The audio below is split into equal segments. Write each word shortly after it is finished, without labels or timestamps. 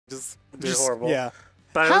just did horrible. Yeah.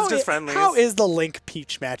 But it was just friendly. How is the Link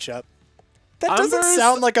Peach matchup? That doesn't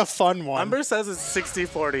sound like a fun one. Umber says it's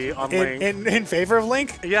 60-40 on Link. In favor of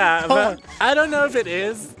Link? Yeah, but I don't know if it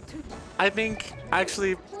is. I think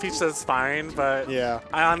actually Peach does fine, but yeah,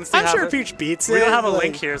 I honestly I'm sure Peach beats it. We don't have a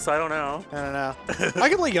Link here, so I don't know. I don't know. I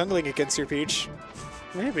can play Young Link against your Peach.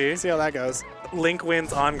 Maybe. See how that goes. Link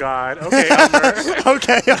wins on God. Okay, Umber.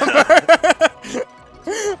 Okay, Umber.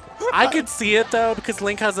 I could see it though because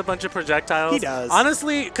Link has a bunch of projectiles. He does.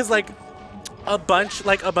 Honestly, because like a bunch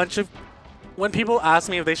of when people ask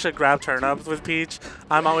me if they should grab turnips with Peach,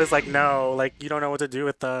 I'm always like, no, like you don't know what to do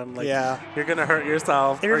with them. Like, yeah, you're gonna hurt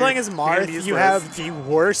yourself. If you're playing as Marth, you have the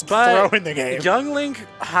worst throw in the game. Young Link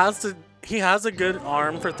has a good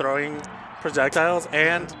arm for throwing projectiles,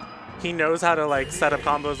 and he knows how to like set up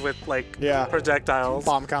combos with like projectiles,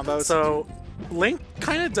 bomb combos. So Link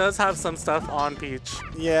kind of does have some stuff on Peach.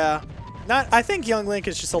 Yeah. I think Young Link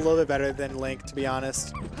is just a little bit better than Link, to be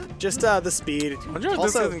honest. Just the speed. I wonder if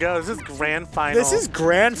this doesn't go. This is grand finals. This is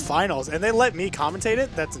grand finals, and they let me commentate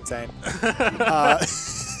it? That's insane.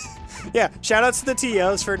 Yeah, shout outs to the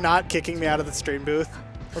TOs for not kicking me out of the stream booth.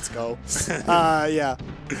 Let's go. Yeah.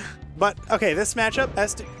 But, okay, this matchup,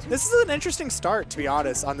 this is an interesting start, to be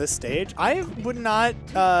honest, on this stage. I would not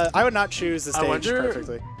choose the stage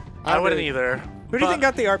perfectly. I wouldn't either. Who do you think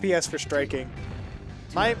got the RPS for striking?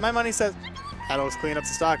 My money says Adults clean up the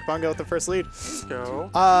stock. Bungo with the first lead. Let's go.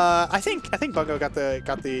 I think Bungo got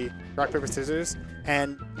the rock paper scissors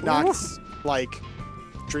and knocked like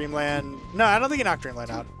Dreamland. No, I don't think he knocked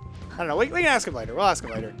Dreamland out. I don't know. We can ask him later. We'll ask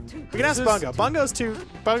him later. We can ask Bungo.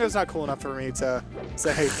 Bungo's not cool enough for me to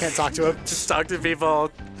say, hey, can't talk to him. Just talk to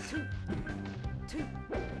people.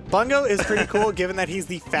 Bungo is pretty cool given that he's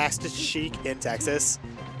the fastest Sheik in Texas.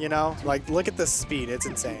 You know, like look at the speed. It's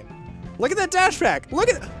insane. Look at that dash back. Look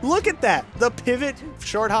at that. The pivot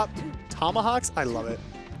short hop tomahawks. I love it.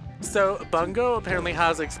 So Bungo apparently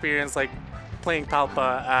has experience like playing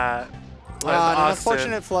Palpa at Austin. An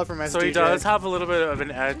unfortunate flub from SDJ. So he does have a little bit of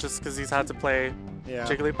an edge just because he's had to play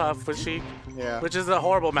Jigglypuff with Sheik. Yeah. Which is a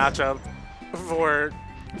horrible matchup for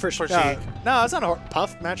Sheik. No, it's not a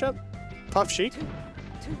Puff matchup. Puff Sheik.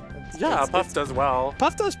 Yeah, Puff does well.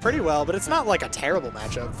 Puff does pretty well, but it's not like a terrible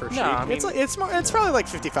matchup for Sheik. I mean, it's probably like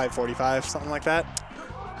 55-45, something like that.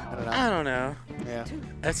 I don't know. Yeah.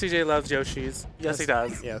 SDJ loves Yoshi's. Yes, he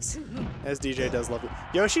does. Yes. SDJ does love it.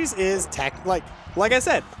 Yoshi's is like I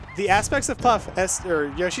said, the aspects of Puff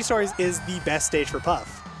or Yoshi Stories is the best stage for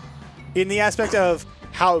Puff. In the aspect of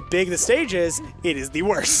how big the stage is, it is the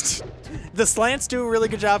worst. The slants do a really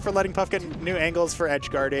good job for letting Puff get new angles for edge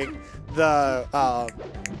guarding. The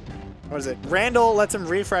what is it? Randall lets him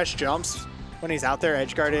refresh jumps when he's out there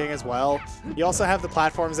edge guarding as well. You also have the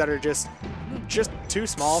platforms that are just too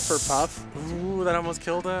small for Puff. Ooh, that almost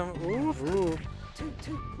killed him. Ooh.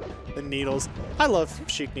 The needles. I love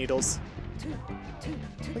Sheik needles.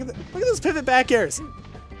 Look at those pivot back airs.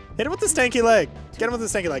 Hit him with the stanky leg. Get him with the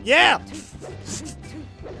stanky leg. Yeah!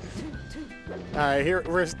 Alright, here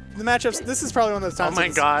we're the matchups. This is probably one of those times. Oh my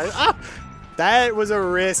god. Ah! That was a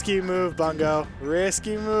risky move, Bungo.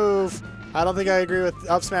 Risky move. I don't think I agree with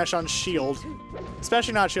up smash on shield.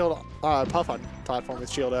 Especially not shield Puff on platform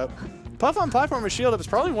with shield up. Puff on platform with shield up is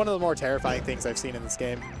probably one of the more terrifying things I've seen in this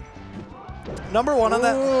game. Number one on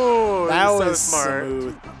that. Ooh, that was so smart.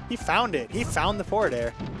 Smooth. He found it. He found the forward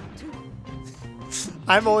air.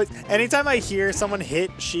 Anytime I hear someone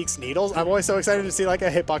hit Sheik's needles, I'm always so excited to see like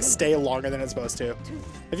a hitbox stay longer than it's supposed to.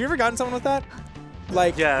 Have you ever gotten someone with that?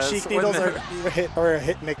 Like Sheik needles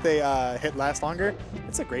make the hit last longer.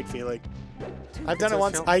 It's a great feeling. I've done it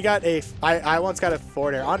once. I once got a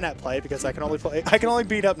forward air on net play because I can only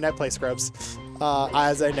beat up net play scrubs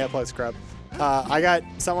as a net play scrub.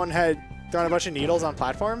 Someone had thrown a bunch of needles on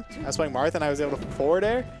platform. I was playing Marth and I was able to forward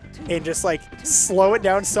air and just like slow it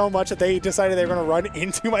down so much that they decided they were gonna run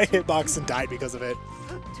into my hitbox and died because of it.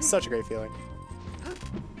 Such a great feeling.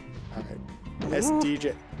 All right,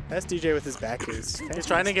 SDJ with his back airs. He's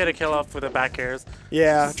trying to get a kill off with the back airs.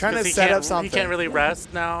 Yeah, trying to set up something. He can't really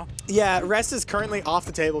rest now. Yeah, rest is currently off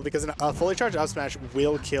the table because a fully charged up smash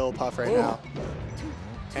will kill Puff right now.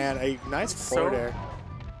 And a nice forward air.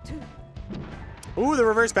 Ooh, the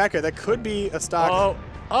reverse back air. That could be a stock.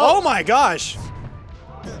 Oh my gosh.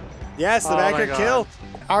 Yes, the back air kill.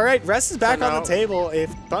 All right, rest is back on the table.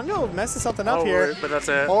 If Bungo messes something up here, but that's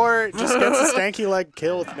it. Or just gets a stanky leg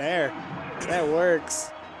kill with an air, that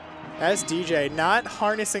works. SDJ not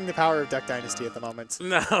harnessing the power of Duck Dynasty at the moment.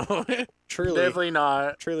 No, truly, definitely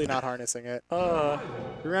not. Truly not harnessing it.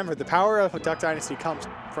 Remember, the power of Duck Dynasty comes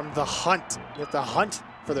from the hunt. You have to hunt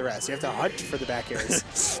for the rest. You have to hunt for the back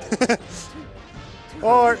airs.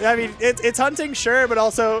 Or, I mean, it's hunting, sure, but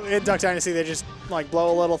also in Duck Dynasty, they just, like,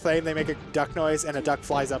 blow a little thing, they make a duck noise, and a duck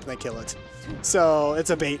flies up and they kill it. So, it's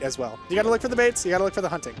a bait as well. You gotta look for the baits, you gotta look for the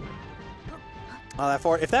hunting.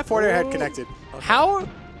 If that forward air had connected, how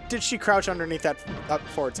did she crouch underneath that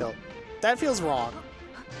forward tilt? That feels wrong.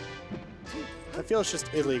 That feels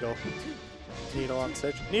just illegal. Needle on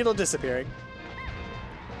stage. Needle disappearing.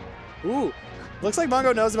 Ooh. Looks like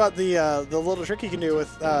Bungo knows about the little trick you can do with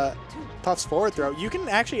Puff's forward throw. You can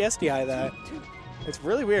actually SDI that. It's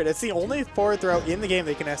really weird. It's the only forward throw in the game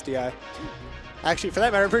they can SDI. Actually, for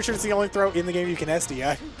that matter, I'm pretty sure it's the only throw in the game you can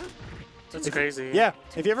SDI. That's crazy. Yeah.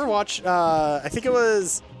 If you ever watch, I think it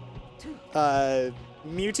was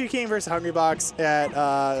Mewtwo King versus Hungrybox at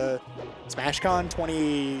SmashCon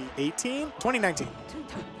 2018? 2019.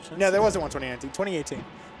 No, there wasn't one 2019. 2018.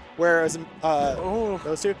 Where it was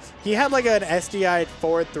those two. He had like an SDI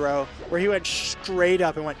forward throw where he went straight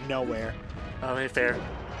up and went nowhere. Oh, fair.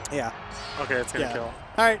 Yeah. Okay, that's going to kill.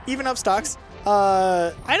 All right, even up stocks.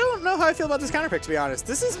 I don't know how I feel about this counter pick, to be honest.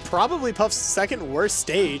 This is probably Puff's second worst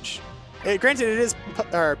stage. Granted, it is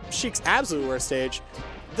Sheik's absolute worst stage.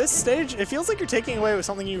 This stage, it feels like you're taking away with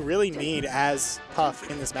something you really need as Puff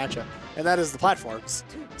in this matchup, and that is the platforms.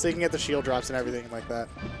 So you can get the shield drops and everything like that.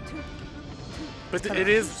 But it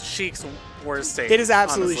is Sheik's worst stage. It is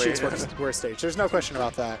absolutely Sheik's worst stage. There's no question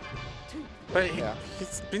about that. But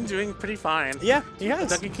he's been doing pretty fine. Yeah, he has.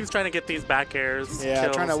 Duncan keeps trying to get these back airs. Yeah,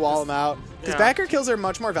 kills. trying to wall him out. Because back air kills are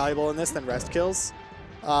much more valuable in this than rest kills.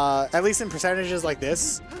 At least in percentages like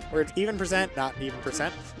this, where it's even percent, not even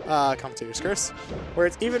percent, commentator's curse, where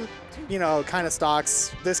it's even, you know, kind of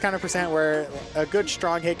stocks, this kind of percent where a good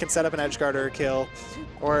strong hit can set up an edge guard or a kill,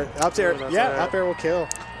 or up air, up air will kill.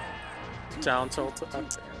 Down tilt, up air.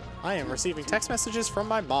 I am receiving text messages from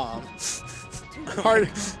my mom.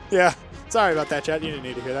 Hard, yeah. Sorry about that, chat. You didn't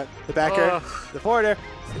need to hear that. The back air, the forward air,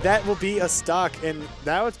 that will be a stock, and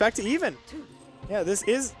now it's back to even. Yeah, this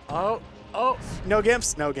is. Oh. No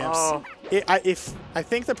gimps. No gimps. Oh. I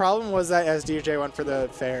think the problem was that SDJ went for the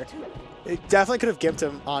fair. It definitely could have gimped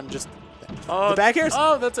him on just the back airs.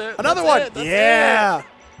 Oh, that's it. Another one. Yeah. It.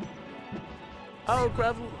 Oh,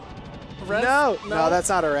 grab. Rest? No, that's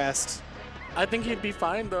not a rest. I think he'd be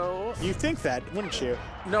fine though. You think that, wouldn't you?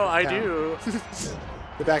 No, I do.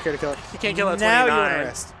 The back air to kill. You can't kill at 29. Now you want to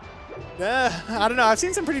rest. I don't know. I've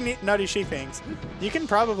seen some pretty nutty Sheik things. You can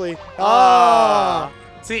probably.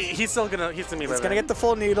 See, he's gonna be living. He's gonna get the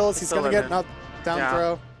full needles. He's gonna get an up, down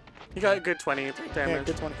throw. He got a good 20 damage. Yeah,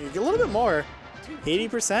 good 20. A little bit more.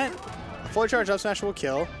 80%. Full charge up smash will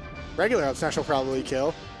kill. Regular up smash will probably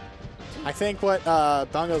kill. I think what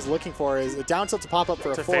Bungo's looking for is a down tilt to pop up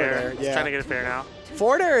for a forward air. He's trying to get a fair now.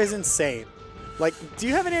 Forward air is insane. Like, do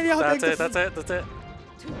you have any idea how big That's it.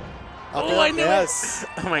 Oh, I knew it!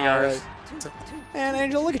 Oh my gosh. And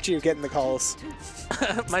Angel, look at you getting the calls.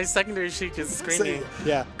 My secondary Sheik is screaming.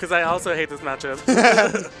 Yeah. Because I also hate this matchup.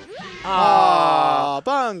 Aww,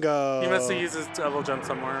 Bungo. He must have used his double jump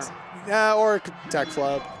somewhere. Yeah, or tech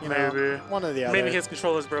flub. Maybe. One or the other. Maybe his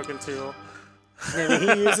controller's broken too. Maybe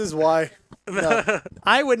he uses Y. No.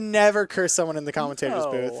 I would never curse someone in the commentator's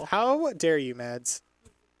booth. How dare you, Mads?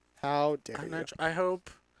 How dare you? I hope.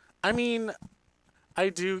 I mean, I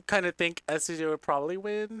do kind of think SDJ would probably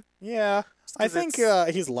win. Yeah. I think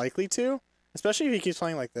he's likely to. Especially if he keeps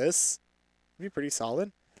playing like this. It'd be pretty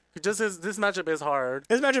solid. This matchup is hard.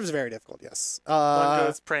 This matchup is very difficult, yes. Bungo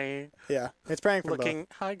is praying. Yeah, it's praying for both.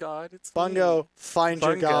 Hi, God, it's Bungo, me. find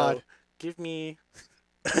your God. Give me...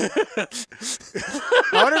 I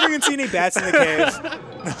wonder if you can see any bats in the cave.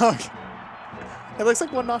 It looks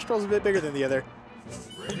like one nostril is a bit bigger than the other.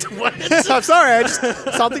 What? I'm sorry,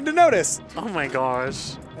 something to notice. Oh my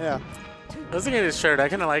gosh. Yeah. I was looking at his shirt. I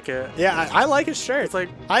kind of like it. Yeah, I like his shirt. It's like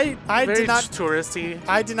I very did not touristy.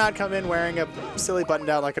 I did not come in wearing a silly button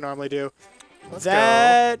down like I normally do.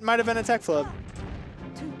 That might have been a tech flip.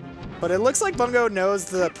 But it looks like Bungo knows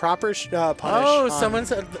the proper punish. Oh, someone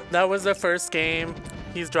said that was the first game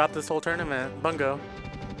he's dropped this whole tournament. Bungo.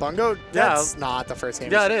 Bungo? That's not the first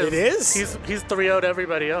game. Yeah, it is. It is? He's 3-0'd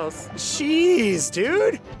everybody else. Jeez,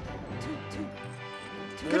 dude.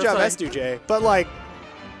 Good job, SDJ. But like,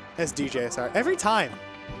 SDJ, sorry. Every time,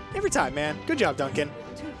 man. Good job, Duncan.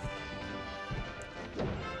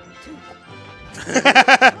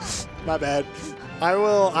 My bad. I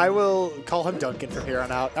will call him Duncan from here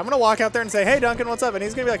on out. I'm gonna walk out there and say, "Hey, Duncan, what's up?" And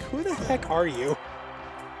he's gonna be like, "Who the heck are you?"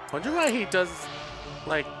 Wonder why he does,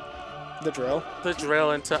 like, the drill. The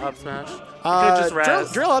drill into up smash.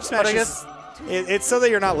 Drill up smash. But I guess it's so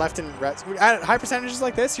that you're not left in rest. At high percentages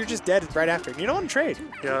like this, you're just dead right after. You don't want to trade.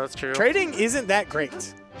 Yeah, that's true. Trading isn't that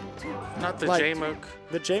great. Not the like, J-Mook.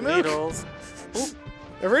 The J-Mook? Needles. Ooh.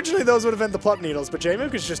 Originally, those would have been the plump needles, but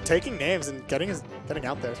J-Mook is just taking names and getting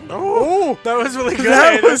out there. Oh, that was really good.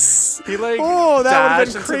 That was... He, like, that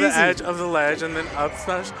dashed into the edge of the ledge and then up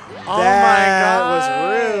smash. Oh, that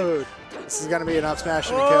was rude. This is going to be an up smash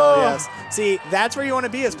and a kill, yes. See, that's where you want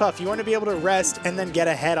to be as Puff. You want to be able to rest and then get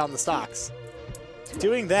ahead on the stocks.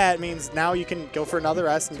 Doing that means now you can go for another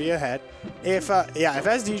rest and be ahead. If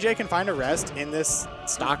SDJ can find a rest in this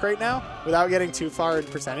stock right now without getting too far in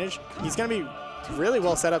percentage, he's going to be really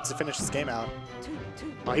well set up to finish this game out.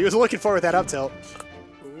 Oh, he was looking for with that up tilt.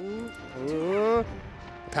 Ooh.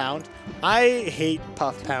 Pound. I hate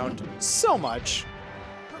Puff Pound so much.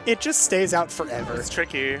 It just stays out forever. It's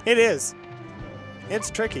tricky. It is. It's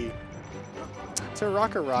tricky. To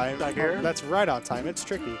rock a rhyme. That's right on time. It's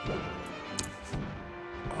tricky.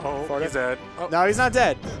 Oh, he's dead. Oh. No, he's not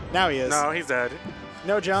dead. Now he is. No, he's dead.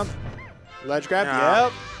 No jump. Ledge grab. No.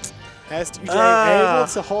 Yep. SDJ able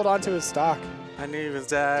to hold on to his stock. I knew he was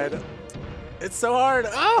dead. It's so hard.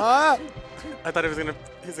 Oh! I thought he was gonna.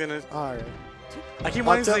 He's gonna. All right. I keep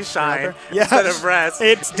wanting to say shine instead of rest.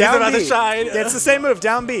 It's down about B. to shine. It's the same move.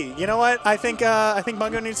 Down B. You know what? I think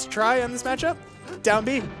Bungo needs to try on this matchup. Down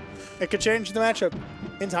B. It could change the matchup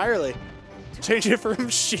entirely. Change it from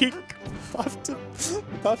Sheik Puff to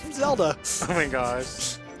Puff Zelda. Oh my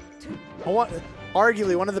gosh.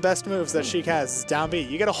 Arguably one of the best moves that Sheik has is down B.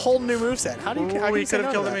 You get a whole new moveset. How do you? How he could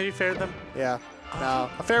have killed him. Maybe faired them. Yeah. No,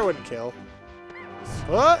 a fair wouldn't kill.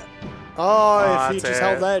 What? Oh, if he just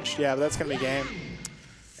held ledge. Yeah, but that's gonna be game.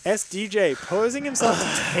 SDJ posing himself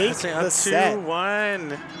to take the set.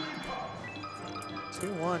 2-1.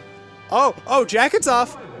 2-1. Oh, jacket's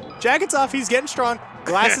off. Jacket's off. He's getting strong.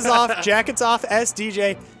 Glasses off. Jacket's off.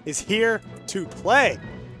 SDJ is here to play.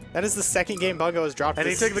 That is the second game Bungo has dropped. And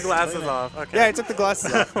he took the glasses off. Okay. Yeah, he took the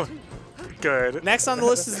glasses off. Good. Next on the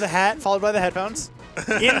list is the hat, followed by the headphones.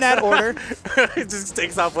 In that order. He just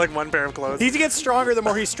takes off like one pair of clothes. He gets stronger the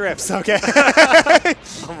more he strips. Okay.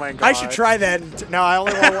 Oh my god. I should try that. No,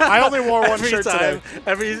 I only wore one shirt today.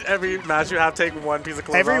 Every match you have, take one piece of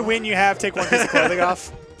clothing Every off. win you have, take one piece of clothing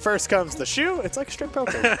off. First comes the shoe. It's like strip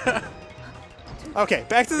poker. Okay,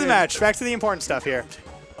 back to the match. Back to the important stuff here.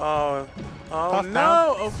 Oh Puff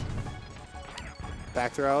no! Oh.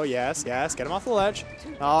 Back throw. Yes. Get him off the ledge.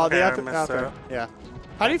 Oh, Okay, the up throw. Yeah.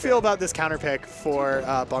 How do you feel about this counter pick for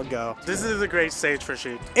Bungo? This is a great stage for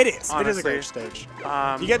Sheik. It is. Honestly. It is a great stage.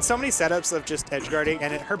 You get so many setups of just edge guarding,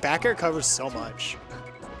 and her back air covers so much.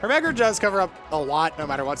 Her back air does cover up a lot no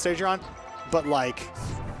matter what stage you're on, but like,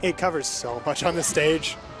 it covers so much on the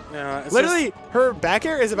stage. Yeah, literally, her back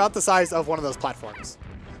air is about the size of one of those platforms.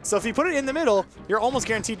 So if you put it in the middle, you're almost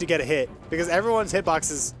guaranteed to get a hit because everyone's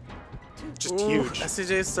hitbox is just huge.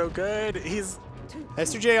 SDJ is so good.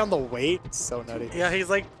 SDJ on the weight, so nutty. Yeah, he's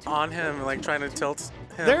like on him, like trying to tilt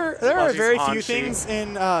him. There are very few things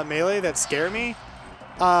in Melee that scare me.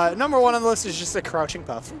 Number one on the list is just a crouching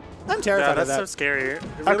puff. I'm terrified of that. That's so scary. It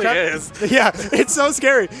really is. Yeah, it's so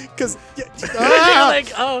scary because I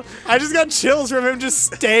just got chills from him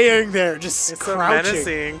just staying there, just crouching. So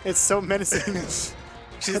menacing. It's so menacing.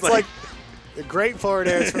 It's like great forward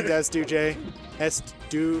airs from SDJ.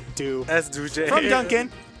 SDJ. From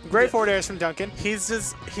Duncan. Great forward airs from Duncan.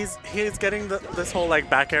 He's getting this whole like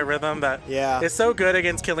back air rhythm that is so good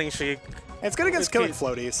against killing Sheik. It's good against killing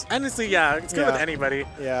floaties. Honestly, yeah, it's good with anybody.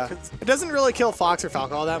 Yeah. It doesn't really kill Fox or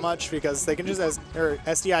Falco all that much because they can just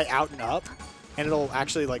SDI out and up, and it'll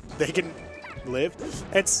actually they can live.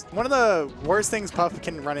 It's one of the worst things Puff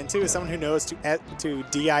can run into is someone who knows to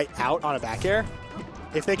DI out on a back air.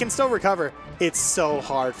 If they can still recover, it's so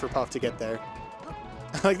hard for Puff to get there.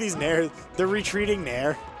 Like these Nair, the retreating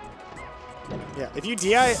Nair. Yeah, if you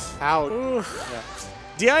DI out,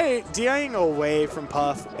 DIing away from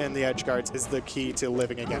Puff and the edge guards is the key to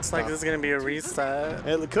living against Puff. This is going to be a reset.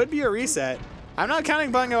 It could be a reset. I'm not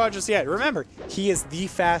counting Bungo out just yet. Remember, he is the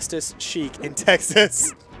fastest Sheik in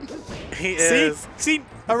Texas. He is. See,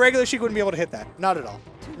 a regular Sheik wouldn't be able to hit that. Not at all.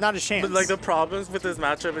 Not a chance. But like the problems with this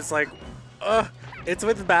matchup is like, it's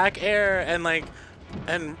with back air and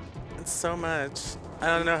it's so much. I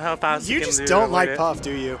don't know how fast you just don't like Puff,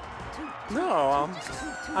 do you? No,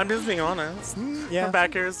 I'm just being honest. Yeah. Her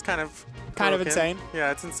back air is kind of insane. Yeah,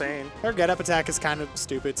 it's insane. Her get up attack is kind of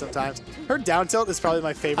stupid sometimes. Her down tilt is probably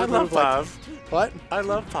my favorite move. I love Puff. What? I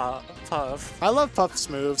love Puff. I love Puff's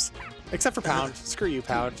moves, except for Pound. Screw you,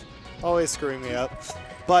 Pound. Always screwing me up.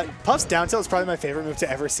 But Puff's down tilt is probably my favorite move to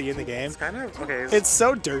ever see in the game. It's kind of okay. It's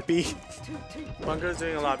so derpy. Bungo's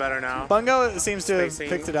doing a lot better now. Bungo seems to have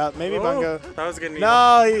picked it up. Maybe Bungo. That was a good needle.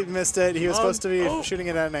 No, he missed it. He was supposed to be shooting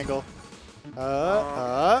it at an angle.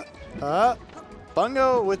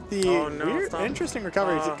 Bungo with the weird, interesting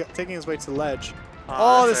recovery, taking his way to the ledge.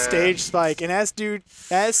 Oh, the stage spike. And SDJ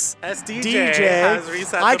has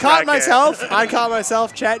reset I the caught bracket. myself. I caught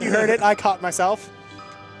myself. Chat, you heard it. I caught myself.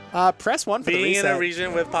 Press 1 for the reset. Being in a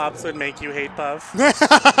region with Pops would make you hate Puff.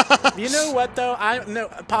 You know what, though?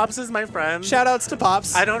 Pops is my friend. Shoutouts to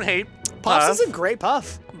Pops. I don't hate Pops Puff. is a great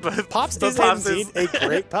Puff. But Pops is indeed a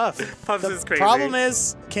great Puff. Puffs is crazy. The problem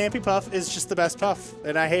is, Campy Puff is just the best Puff,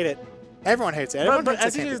 and I hate it. Everyone hates it. But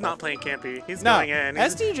SDJ is not playing campy. He's going in.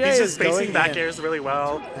 SDJ he's is just spacing back in. airs really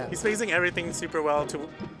well. Yeah. He's spacing everything super well.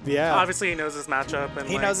 Yeah. Obviously, he knows his matchup. And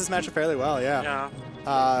he knows his matchup fairly well, yeah.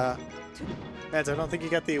 Yeah. Mads, I don't think you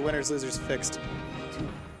got the winners-losers fixed.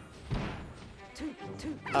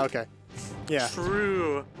 Oh, okay. Yeah.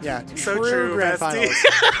 True. Yeah. So true grand finals.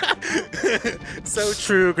 So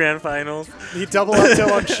true grand finals. He double up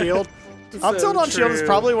tilt on shield. Up tilt on shield is true.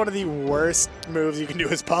 probably one of the worst moves you can do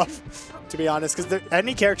as Puff, to be honest, because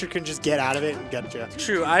any character can just get out of it and get you.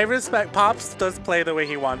 True. I respect Pops does play the way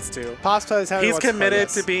he wants to. Pops plays how he He's wants to play, committed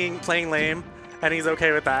yes. to playing lame, and he's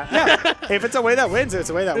okay with that. Yeah. If it's a way that wins, it's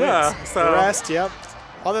a way that Yeah, wins. so- The rest, yep.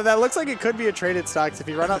 Although that looks like it could be a traded stock. If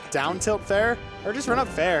you run up down tilt fair, or just run up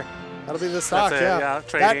fair, that'll be the stock. That's it, yeah,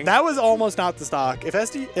 trading. That was almost not the stock. If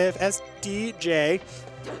SDJ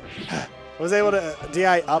was able to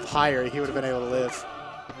DI up higher, he would have been able to live.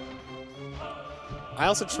 I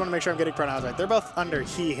also just want to make sure I'm getting pronouns right. They're both under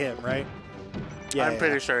he, him, right? Yeah, I'm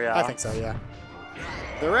pretty sure, yeah. I think so, yeah.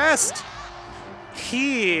 The rest.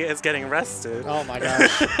 He is getting rested. Oh my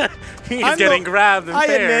gosh. He's getting grabbed and I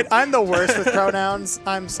fair. admit, I'm the worst with pronouns.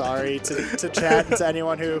 I'm sorry to chat and to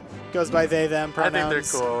anyone who goes by they, them pronouns. I think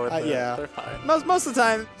they're cool with it. Yeah. They're fine. Most of the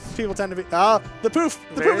time, people tend to be... Oh, the poof.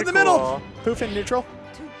 The Very poof in the middle. cool. Poof in neutral.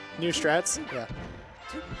 New strats. Yeah.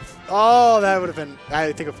 Oh, that would have been...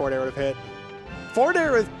 I think a forward air would have hit. Forward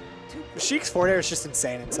air with... Sheik's forward air is just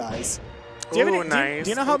insane in size. Do you, have any, nice. do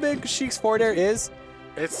you know how big Sheik's forward air is?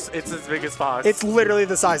 It's as big as Fox. It's literally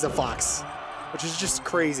the size of Fox, which is just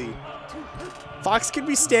crazy. Fox could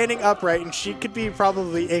be standing upright, and she could be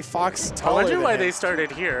probably a Fox taller I wonder than why him. they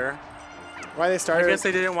started here. Why they started? I guess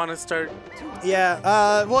they didn't want to start. Yeah.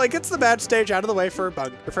 Well, it gets the bad stage out of the way for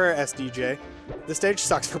SDJ. The stage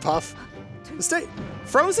sucks for Puff. The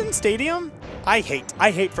Frozen Stadium. I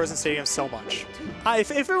hate Frozen Stadium so much.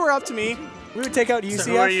 If it were up to me, we would take out UCF.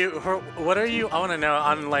 So who are you? What are you? I want to know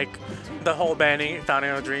on like the whole banning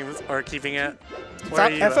Fountain of Dreams or keeping it. Where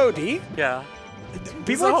are you? FOD? Yeah.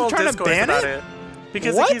 People are trying to ban about it?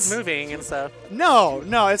 because What? it keeps moving and stuff. No,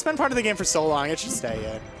 it's been part of the game for so long. It should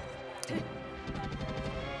stay in.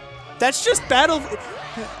 That's just battle.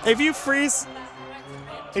 If you freeze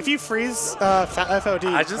FOD.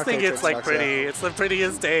 I just okay, think it's like sucks, pretty. yeah. It's the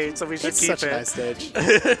prettiest stage, so we should It's keep such it. a nice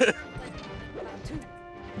stage.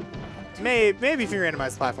 Maybe if you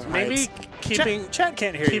randomize the platform. Maybe heights. keeping Chat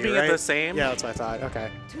can't hear you, keeping right? it the same. Yeah, that's what I thought.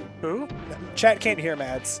 Okay. Who? Chat can't hear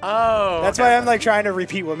Mads. Oh. That's okay. why I'm like trying to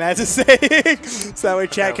repeat what Mads is saying, so that way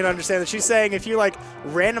chat can understand that she's saying if you like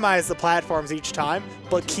randomize the platforms each time,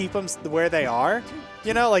 but keep them where they are,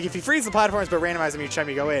 you know, like if you freeze the platforms but randomize them each time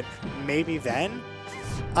you go in, maybe then.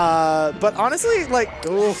 But honestly, like,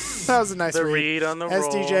 ooh, that was a nice The read on the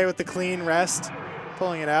roll. SDJ with the clean rest,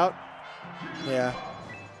 pulling it out. Yeah.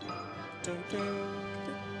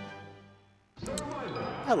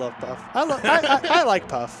 I love Puff. I like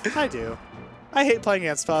Puff. I do. I hate playing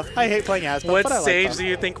against Puff. I hate playing as Puff. What but I like stage Puff. do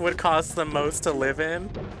you think would cost the most to live in?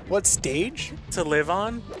 What stage? To live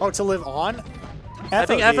on? Oh, to live on? I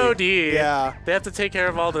think FOD. Yeah. They have to take care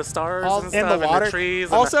of all the stars and And stuff, the water. and the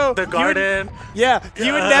trees, Also, and the garden. Yeah,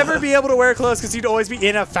 you would never be able to wear clothes because you'd always be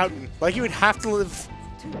in a fountain. Like, you would have to live...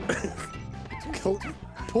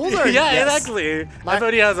 Pools are... Yeah, yes. exactly. My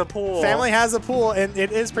FOD has a pool. Family has a pool, and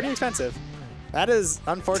it is pretty expensive. That is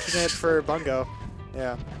unfortunate for Bungo.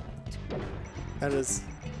 Yeah. That is...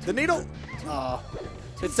 The needle... Oh.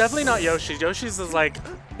 It's definitely not Yoshi. Yoshi's is like...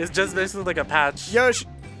 It's just basically like a patch.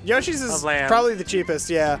 Yoshi's is Of land. probably the cheapest,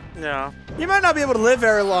 yeah. Yeah. You might not be able to live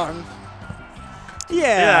very long.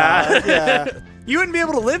 Yeah. You wouldn't be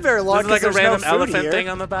able to live very long There's like a because random no food elephant here. thing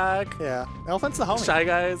on the back. Yeah. Elephant's the homie. Shy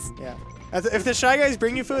Guys. Yeah. If the Shy Guys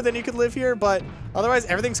bring you food, then you could live here, but otherwise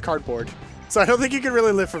everything's cardboard. So I don't think you could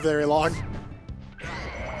really live for very long.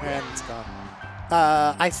 And it's gone.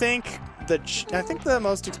 I think the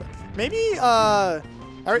most maybe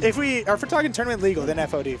if we're talking tournament legal, then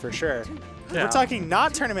FOD for sure. If Yeah. we're talking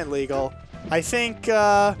not tournament legal, I think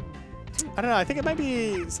I don't know. I think it might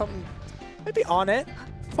be something. Maybe on it.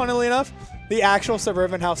 Funnily enough, the actual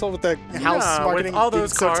suburban household with the house marketing with all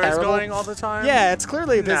those being so cars terrible. going all the time. Yeah, it's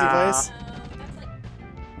clearly a busy Nah. place.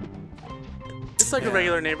 It's like a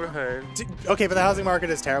regular neighborhood. Okay, but the housing market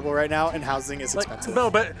is terrible right now, and housing is expensive. No,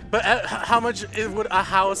 but how much would a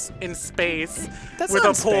house in space with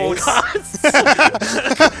a pool cost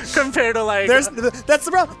compared to like? That's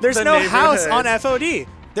the problem. There's no house on FOD.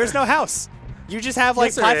 There's no house. You just have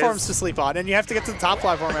like platforms to sleep on, and you have to get to the top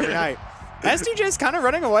platform every night. SDJ's kind of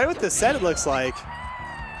running away with this set. It looks like.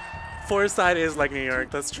 Forsyth is like New York.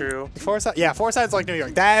 That's true. Forsyth's like New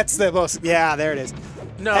York. That's the most. Yeah, there it is.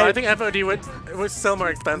 No, I think FOD was still more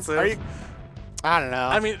expensive. Are you? I don't know.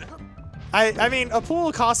 I mean, a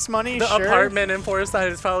pool costs money. The apartment in Forsyth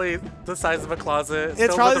is probably the size of a closet.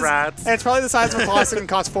 It's probably with rats. It's probably the size of a closet and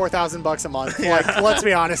costs $4,000 a month. Yeah. Like, let's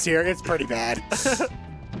be honest here, it's pretty bad.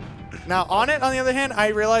 Now, on it, on the other hand, I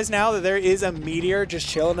realize now that there is a meteor just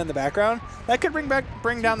chilling in the background that could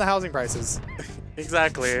bring down the housing prices.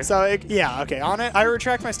 Exactly. So yeah, okay. On it, I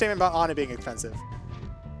retract my statement about on it being expensive.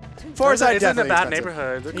 Forsyth is in a bad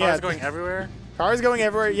neighborhood. The cars going everywhere. Cars going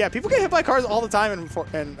everywhere. Yeah, people get hit by cars all the time in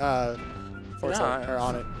Forsyth or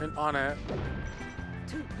on it. And on it.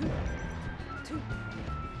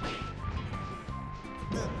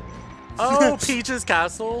 Oh, Peach's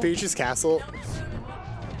Castle. Peach's Castle.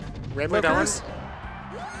 Rainbow Cruise?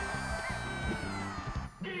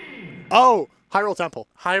 Oh, Hyrule Temple.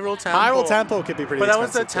 Hyrule Temple. Hyrule Temple could be pretty expensive. But that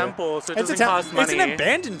was a temple, so it doesn't cost money. It's an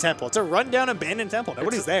abandoned temple. It's a rundown abandoned temple.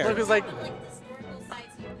 Nobody's there. Look, it's like...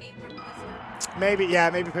 Maybe, yeah,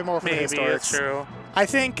 maybe pay more for the historics. Maybe, it's true. I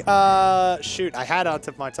think, shoot, I had it on the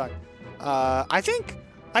tip of my tongue. I think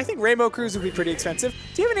Rainbow Cruise would be pretty expensive.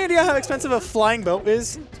 Do you have any idea how expensive a flying boat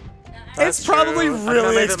is? It's probably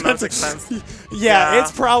really expensive. Yeah,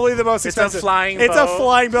 it's probably the most expensive. It's a flying boat. It's a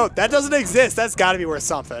flying boat. That doesn't exist. That's got to be worth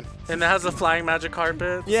something. And it has a flying magic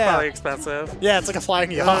carpet. Yeah. It's probably expensive. Yeah, it's like a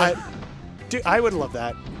flying yacht. Dude, I would love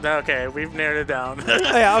that. Okay, we've narrowed it down.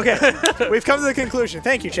 Yeah, okay. We've come to the conclusion.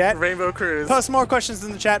 Thank you, chat. Rainbow Cruise. Post more questions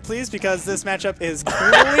in the chat, please, because this matchup is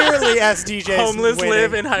clearly SDJ's Homeless winning.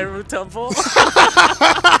 live in Hyrule Temple.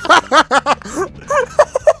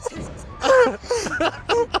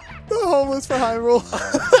 The homeless for Hyrule.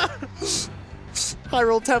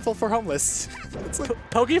 Hyrule Temple for homeless. Like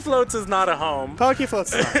Pokefloats is not a home.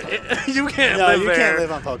 Pokefloats is not. You can't live there. No, you can't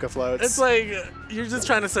live on Pokefloats. It's like you're just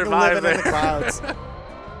trying to survive living there. In the clouds.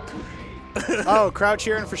 Oh, crowd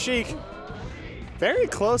cheering for Sheik. Very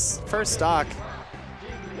close first stock.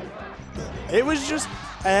 It was just...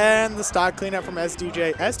 And the stock cleanup from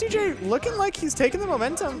SDJ. SDJ looking like he's taking the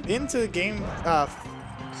momentum into game...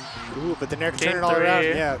 Ooh, but the Nair can turn it all around.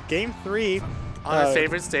 Yeah, game 3. On our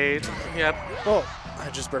favorite stage. Yep. Oh, I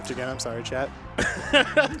just burped again. I'm sorry, chat.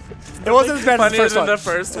 It wasn't as bad as the first one. The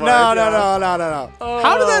first one. No. Oh.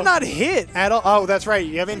 How did that not hit at all? Oh, that's right.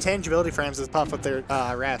 You have intangibility frames as Puff with their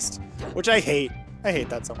rest, which I hate. I hate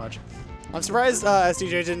that so much. I'm surprised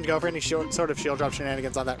SDJ didn't go for any sort of shield drop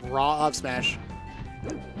shenanigans on that raw up smash.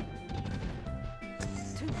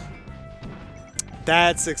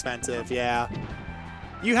 That's expensive, yeah.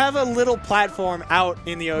 You have a little platform out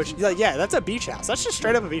in the ocean. Yeah, that's a beach house. That's just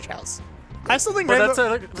straight up a beach house. I still think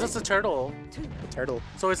Rainbow... that's a turtle. A turtle.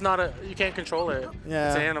 So it's not a... You can't control it. Yeah.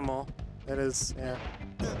 It's an animal. It is, yeah.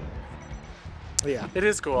 Yeah. It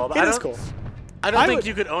is cool. But it is cool. I don't think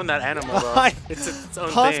you could own that animal, though. It's its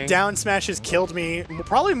own Puff thing. down smash has killed me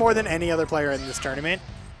probably more than any other player in this tournament.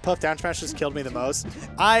 Puff down smash has killed me the most.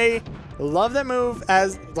 I love that move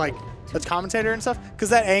as, like, a commentator and stuff, because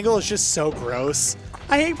that angle is just so gross.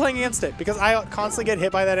 I hate playing against it, because I constantly get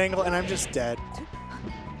hit by that angle, and I'm just dead.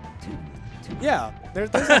 Yeah,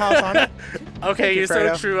 there's a house on it. Okay, you're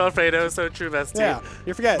so true, Alfredo. So true, Bestie. Yeah,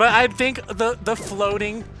 you forget. But I think the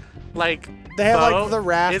floating, like, they have boat, like the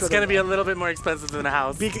raft. It's gonna be a little bit more expensive than a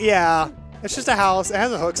house. Yeah, it's just a house. It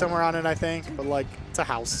has a hook somewhere on it, I think, but like it's a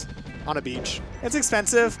house on a beach. It's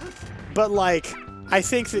expensive, but like I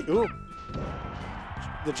think that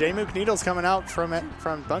the J-Mook needle's coming out from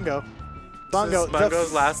Bungo.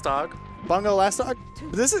 Bungo's last stock. Bungo last stock.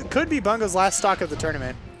 Could be Bungo's last stock of the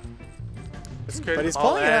tournament. But he's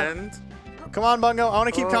pulling it out. Come on, Bungo. I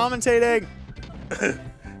want to keep commentating.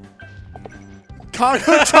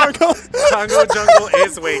 Congo Jungle. Congo Jungle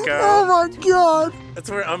is Waco. Oh my god. That's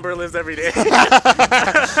where Umber lives every day.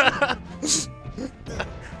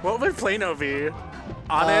 What would Plano be?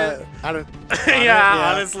 On it? I don't.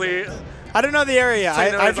 Yeah, honestly. I don't know the area.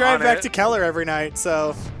 I drive back to Keller every night,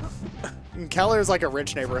 so. Keller is like a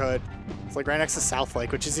rich neighborhood. It's like right next to South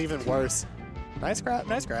Lake, which is even worse. Nice grab.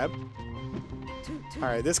 Nice grab. All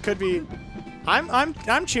right, this could be.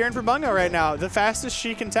 I'm cheering for Bungo right now. The fastest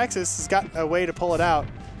Sheik in Texas has got a way to pull it out,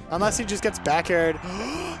 unless he just gets back aired.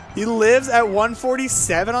 He lives at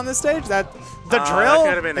 147 on this stage. The drill. That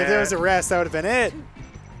could have been if there was a rest, that would have been it.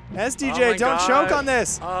 SDJ, don't choke on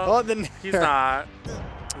this. Oh, then he's not.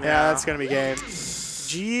 Yeah, that's gonna be game.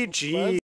 GG.